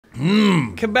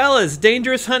Cabela's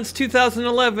Dangerous Hunts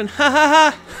 2011. Ha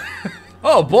ha ha.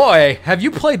 Oh boy, have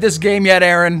you played this game yet,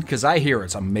 Aaron? Because I hear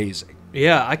it's amazing.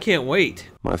 Yeah, I can't wait.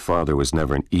 My father was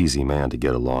never an easy man to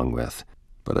get along with,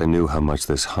 but I knew how much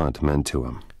this hunt meant to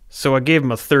him. So I gave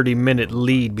him a 30-minute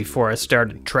lead before I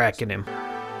started tracking him.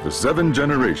 For 7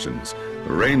 generations, the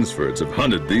Rainsfords have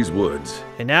hunted these woods.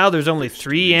 And now there's only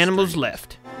 3 animals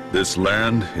left. This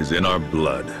land is in our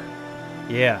blood.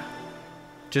 Yeah.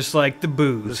 Just like the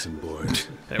booze. Listen, boy.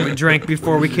 That we drank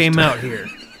before we came out here.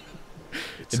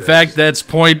 In fact, that's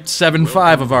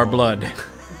 0.75 of our blood.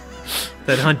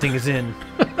 That hunting is in.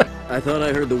 I thought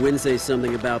I heard the wind say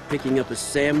something about picking up a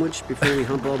sandwich before we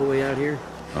hump all the way out here.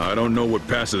 I don't know what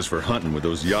passes for hunting with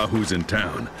those yahoos in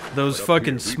town. Those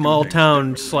fucking small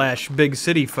town / big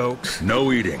city folks.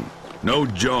 No eating, no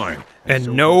jawing.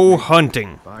 And no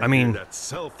hunting. I mean,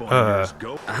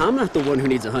 I'm not the one who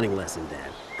needs a hunting lesson,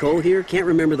 Dad. Cole here can't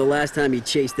remember the last time he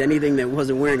chased anything that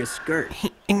wasn't wearing a skirt.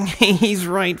 He's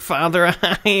right, Father.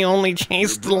 I only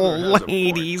chased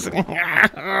ladies.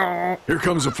 Here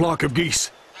comes a flock of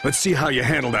geese. Let's see how you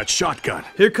handle that shotgun.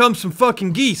 Here comes some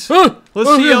fucking geese.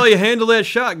 Let's see how you handle that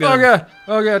shotgun.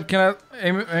 Oh god, can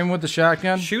I aim with the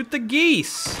shotgun? Shoot the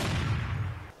geese.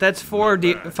 That's 4,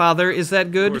 Father. Is that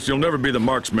Of good? course, you'll never be the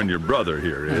marksman your brother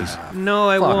here is. No,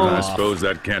 I won't. I suppose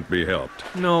that can't be helped.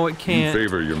 No, it You can't.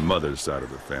 favor your mother's side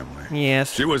of the family.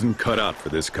 Yes. She wasn't cut out for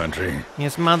this country.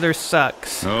 Yes, Mother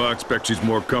sucks. Oh, I expect she's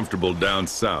more comfortable down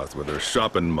south with her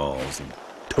shopping malls and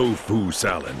tofu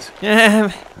salads.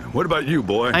 What about you,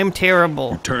 boy? I'm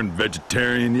terrible. Turned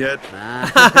vegetarian yet?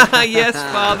 Yes,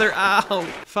 Father. Ow.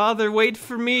 Father, wait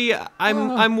for me.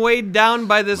 I'm weighed down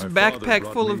by this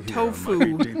backpack full of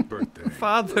tofu.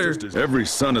 Father. Every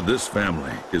son of this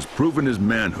family is proving his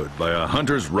manhood by a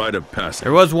hunter's rite of passage.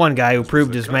 There was one guy who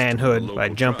proved his manhood by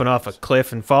jumping off a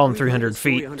cliff and falling 300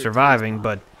 feet, surviving,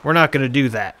 but we're not going to do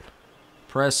that.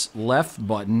 Press left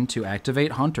button to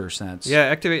activate hunter sense. Yeah,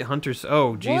 activate hunters.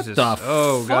 Oh, Jesus. the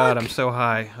Oh, God, fuck? I'm so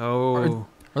high. Oh.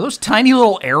 Are those tiny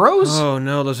little arrows? Oh,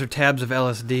 no, those are tabs of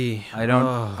LSD. I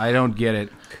don't get it.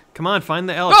 Come on, find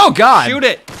the L. Oh, God! Shoot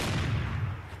it!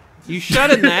 You shot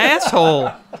it in the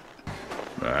asshole.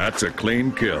 That's a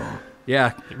clean kill.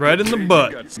 Yeah. Right in the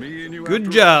butt.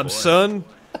 Good job, son.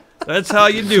 That's how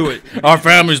you do it. Our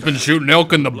family's been shooting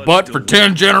elk in the butt for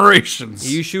 10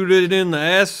 generations. You shoot it in the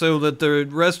ass so that the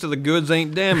rest of the goods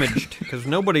ain't damaged, because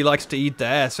nobody likes to eat the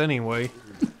ass anyway.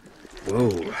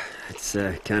 Whoa, that's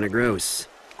kind of gross.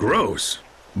 Gross.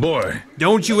 Boy.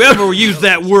 Don't you ever use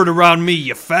that word around me,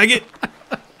 you faggot.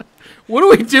 What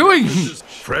are we doing?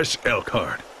 Fresh elk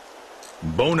heart.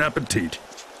 Bon appetit.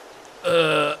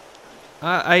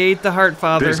 I ate the heart,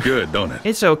 Father. Tastes good, don't it?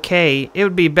 It's okay. It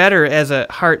would be better as a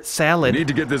heart salad. Need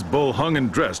to get this bull hung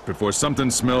and dressed before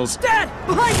something smells. Dad,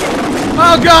 behind you!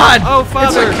 Oh, God! Oh,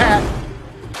 Father. It's a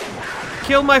cat.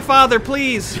 Kill my father,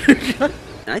 please.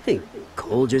 I think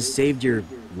Cole just saved your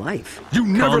life. You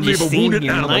never Called you leave a wounded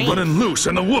senior animal knight. running loose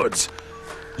in the woods.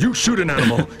 You shoot an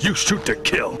animal, you shoot to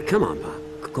kill. Come on,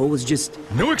 Bob. Cole was just...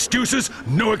 No excuses,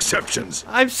 no exceptions.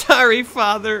 I'm sorry,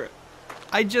 Father.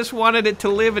 I just wanted it to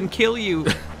live and kill you.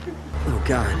 Oh,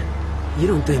 God. You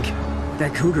don't think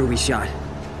that cougar we shot...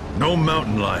 No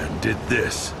mountain lion did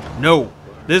this. No,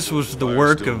 this was the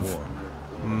work of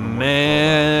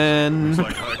man.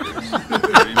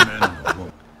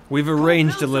 We've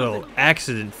arranged a little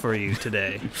accident for you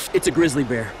today. It's a grizzly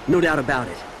bear, no doubt about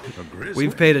it.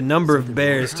 We've paid a number of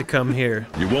bears to come here.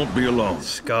 You won't be alone.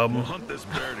 Scum. We'll hunt this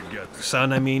bear together.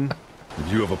 Son, I mean. If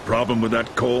you have a problem with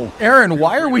that, Cole, Aaron,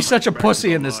 why are we such a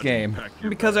pussy in this game?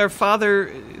 Because our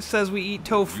father says we eat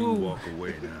tofu. walk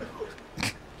away now.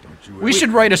 Don't you We should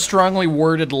write a strongly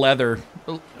worded leather.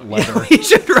 We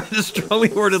should write a strongly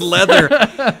worded leather.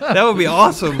 That would be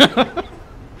awesome.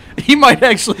 He might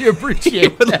actually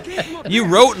appreciate that. You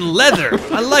wrote in leather.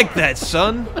 I like that,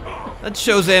 son. That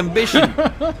shows ambition.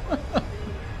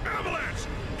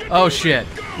 Oh, shit.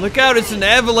 Look out, it's an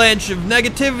avalanche of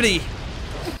negativity.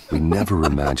 We never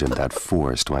imagined that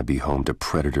forest might be home to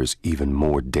predators even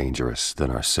more dangerous than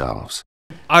ourselves.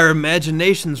 Our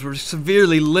imaginations were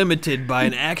severely limited by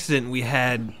an accident we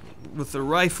had with a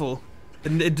rifle.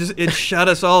 And it shot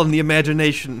us all in the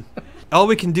imagination. All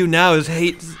we can do now is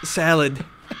hate salad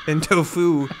and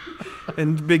tofu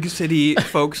and big city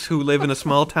folks who live in a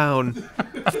small town.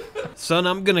 Son,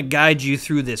 I'm gonna guide you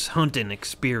through this hunting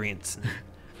experience.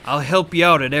 I'll help you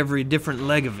out at every different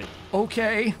leg of it.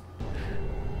 Okay.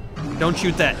 Don't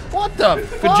shoot that. What the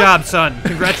Good job, son.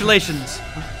 Congratulations.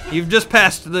 You've just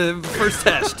passed the first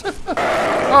test.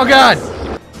 Oh, God.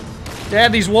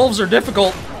 Dad, these wolves are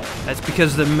difficult. That's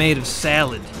because they're made of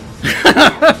salad.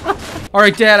 All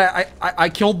right, Dad, I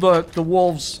killed the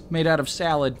wolves made out of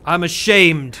salad. I'm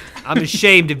ashamed. I'm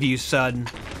ashamed of you, son.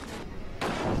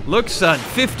 Look, son,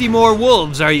 50 more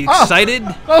wolves. Are you excited?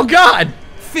 Oh, God!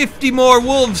 50 more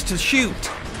wolves to shoot.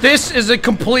 This is a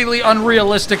completely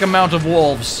unrealistic amount of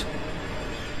wolves.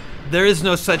 There is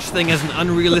no such thing as an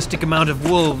unrealistic amount of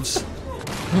wolves.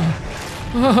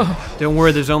 Don't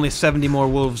worry, there's only 70 more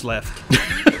wolves left.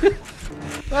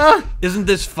 Isn't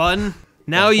this fun?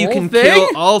 Now you can kill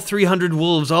all 300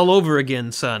 wolves all over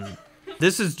again, son.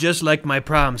 This is just like my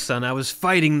prom, son. I was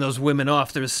fighting those women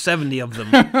off. There was 70 of them.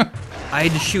 I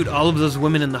had to shoot all of those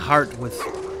women in the heart with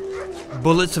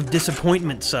bullets of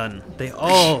disappointment, son. They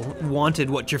all wanted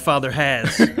what your father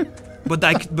has. But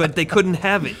they couldn't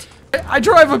have it. I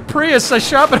drive a Prius. I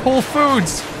shop at Whole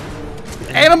Foods.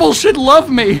 Animals should love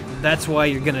me. That's why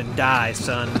you're gonna die,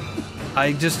 son.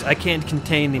 I can't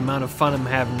contain the amount of fun I'm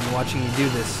having watching you do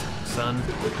this, son.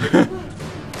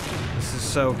 This is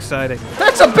so exciting.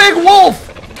 That's a big wolf!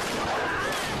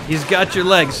 He's got your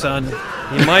legs, son.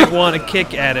 You might want to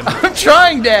kick at him. I'm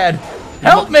trying, Dad.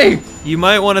 Help me! You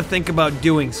might want to think about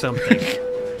doing something.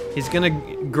 He's gonna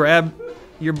grab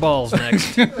your balls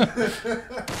next.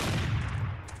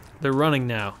 They're running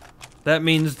now. That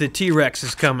means the T-Rex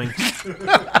is coming.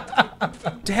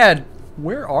 Dad,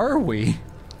 where are we?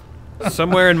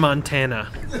 Somewhere in Montana.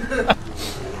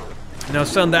 Now,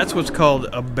 son, that's what's called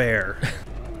a bear.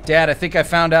 Dad, I think I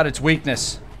found out its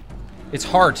weakness. Its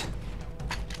heart.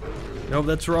 Nope,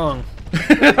 that's wrong.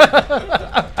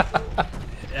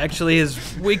 Actually,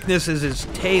 his weakness is his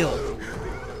tail.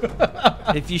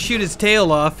 If you shoot his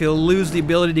tail off, he'll lose the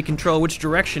ability to control which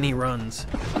direction he runs.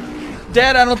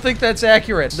 Dad, I don't think that's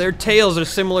accurate. Their tails are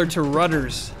similar to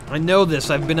rudders. I know this,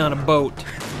 I've been on a boat.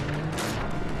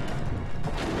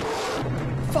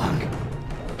 Fuck.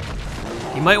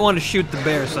 You might want to shoot the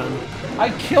bear, son.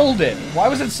 I killed it. Why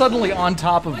was it suddenly on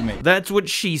top of me? That's what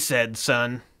she said,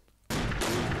 son.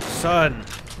 Son,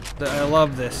 I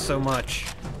love this so much.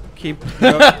 Keep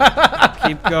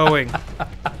going.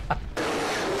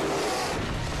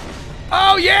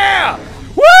 Oh, yeah!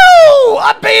 Woo!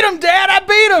 I beat him, Dad! I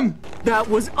beat him! That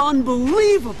was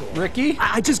unbelievable! Ricky?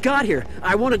 I just got here.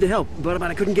 I wanted to help, but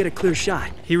I couldn't get a clear shot.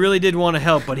 He really did want to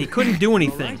help, but he couldn't do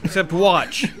anything except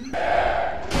watch.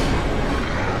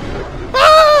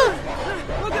 Oh,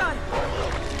 God!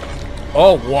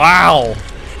 Oh, wow.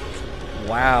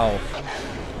 Wow.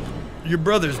 Your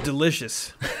brother's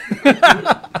delicious.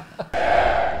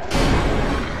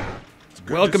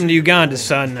 Welcome to Uganda,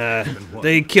 son.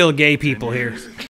 They kill gay people here.